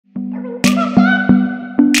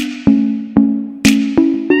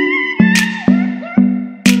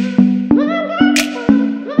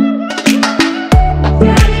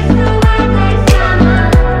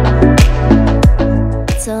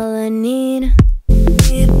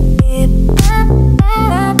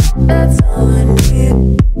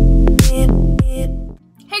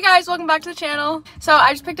welcome back to the channel. So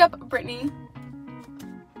I just picked up Brittany,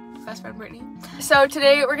 best friend Brittany. So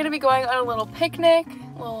today we're gonna be going on a little picnic,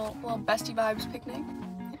 little bestie vibes picnic.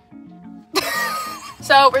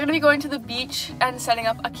 So we're gonna be going to the beach and setting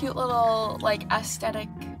up a cute little like aesthetic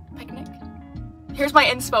picnic. Here's my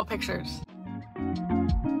inspo pictures.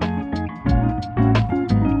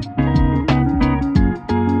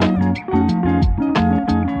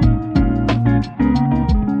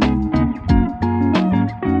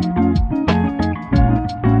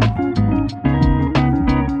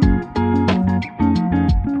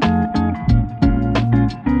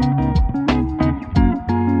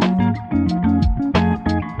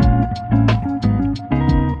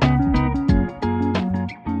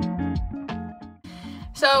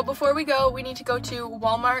 So before we go, we need to go to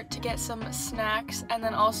Walmart to get some snacks, and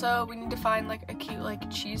then also we need to find like a cute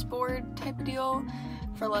like cheese board type of deal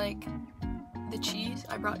for like the cheese.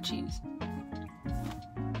 I brought cheese.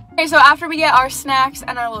 Okay, so after we get our snacks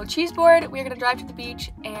and our little cheese board, we're gonna drive to the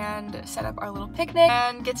beach and set up our little picnic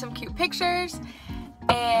and get some cute pictures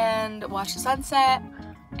and watch the sunset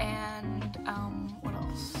and what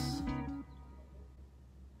else?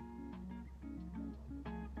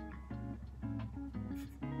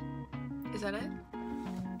 Is that it?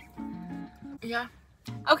 Yeah.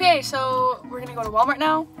 Okay, so we're gonna go to Walmart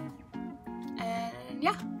now. And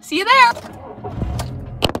yeah, see you there!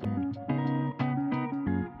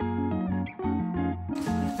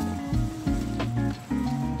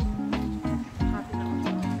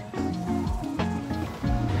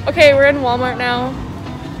 Okay, we're in Walmart now.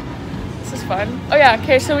 This is fun. Oh yeah,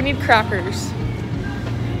 okay, so we need crackers.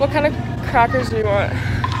 What kind of crackers do you want?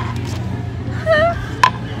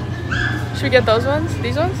 Should we get those ones?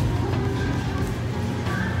 These ones?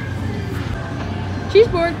 Cheese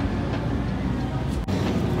board.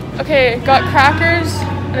 Okay, got crackers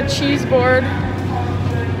and a cheese board.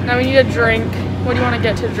 Now we need a drink. What do you want to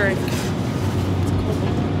get to drink?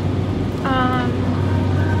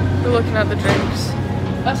 We're looking at the drinks.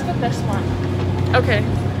 Let's get this one. Okay.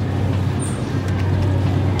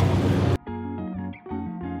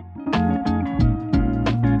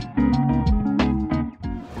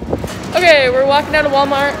 Okay, we're walking out of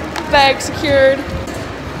Walmart, bag secured.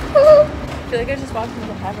 I feel like I just walked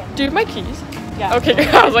into heaven. Do you have my keys? Yeah. Okay,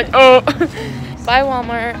 I was like, oh. Bye,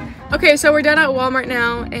 Walmart. Okay, so we're done at Walmart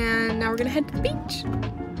now, and now we're gonna head to the beach.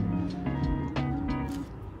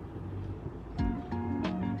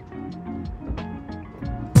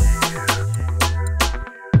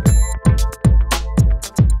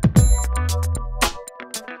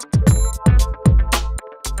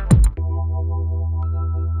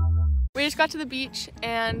 We just got to the beach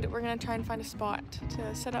and we're gonna try and find a spot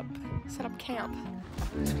to set up camp.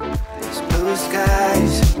 Blue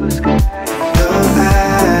skies, your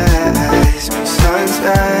eyes,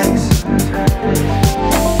 sunrise.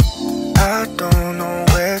 I don't know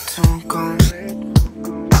where to go.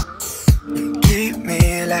 You keep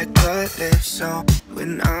me like a lift on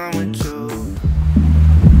when I'm with you.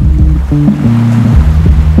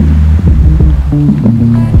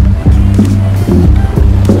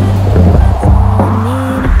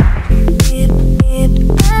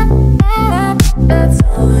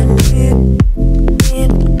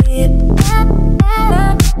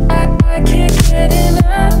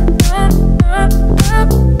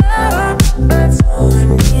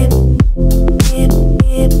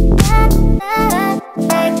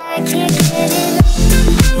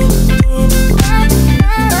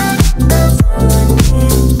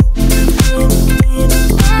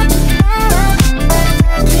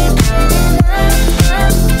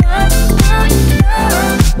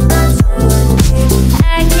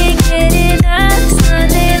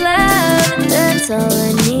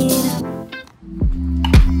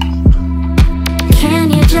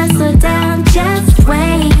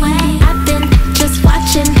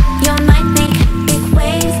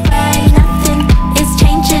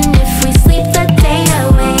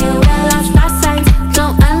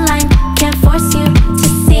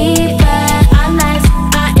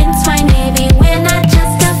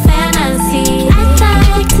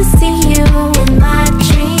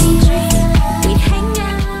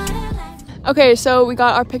 Okay, so we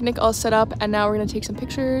got our picnic all set up and now we're gonna take some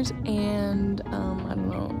pictures and I don't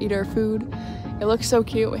know, eat our food. It looks so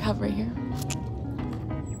cute. We have it right here.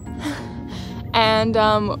 And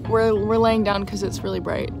we're laying down because it's really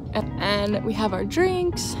bright. And we have our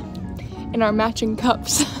drinks in our matching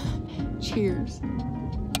cups. Cheers.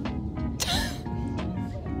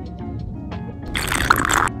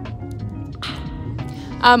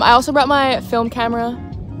 I also brought my film camera.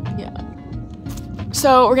 Yeah.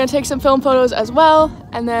 So we're gonna take some film photos as well,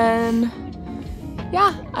 and then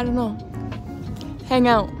yeah, I don't know, hang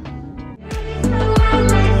out.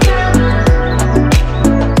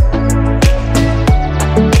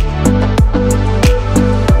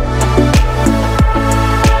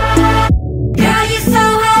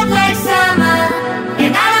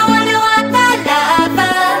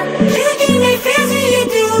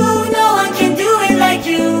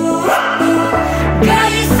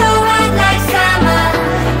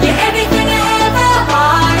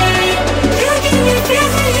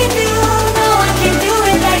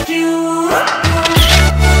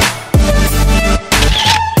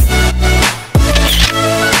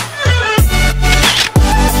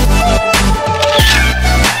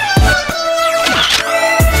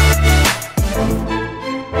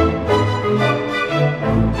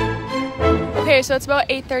 Okay, so it's about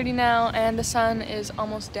 8:30 now and the sun is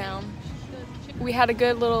almost down. We had a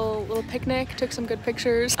good little picnic, took some good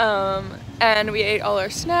pictures, and we ate all our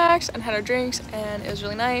snacks and had our drinks, and it was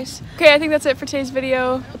really nice. Okay, I think that's it for today's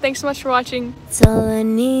video. Thanks so much for watching. That's all I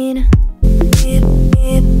need.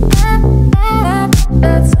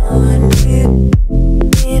 That's all I need.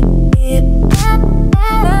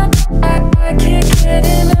 I can't get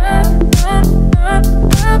enough.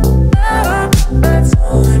 That's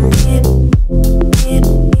all I need.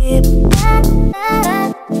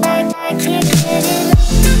 I can't get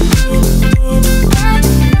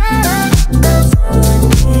enough. That's all I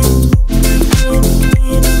need.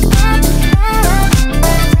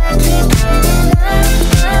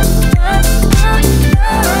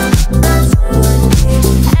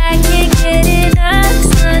 I can't get enough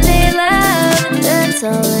Sunday love. That's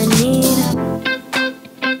all I need.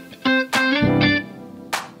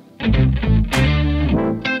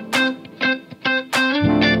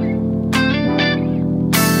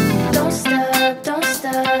 Don't stop, don't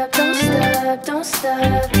stop, don't stop, don't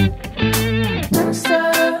stop. Don't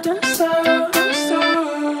stop, don't stop, don't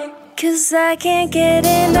stop. 'Cause I can't get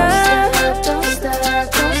enough. Don't stop.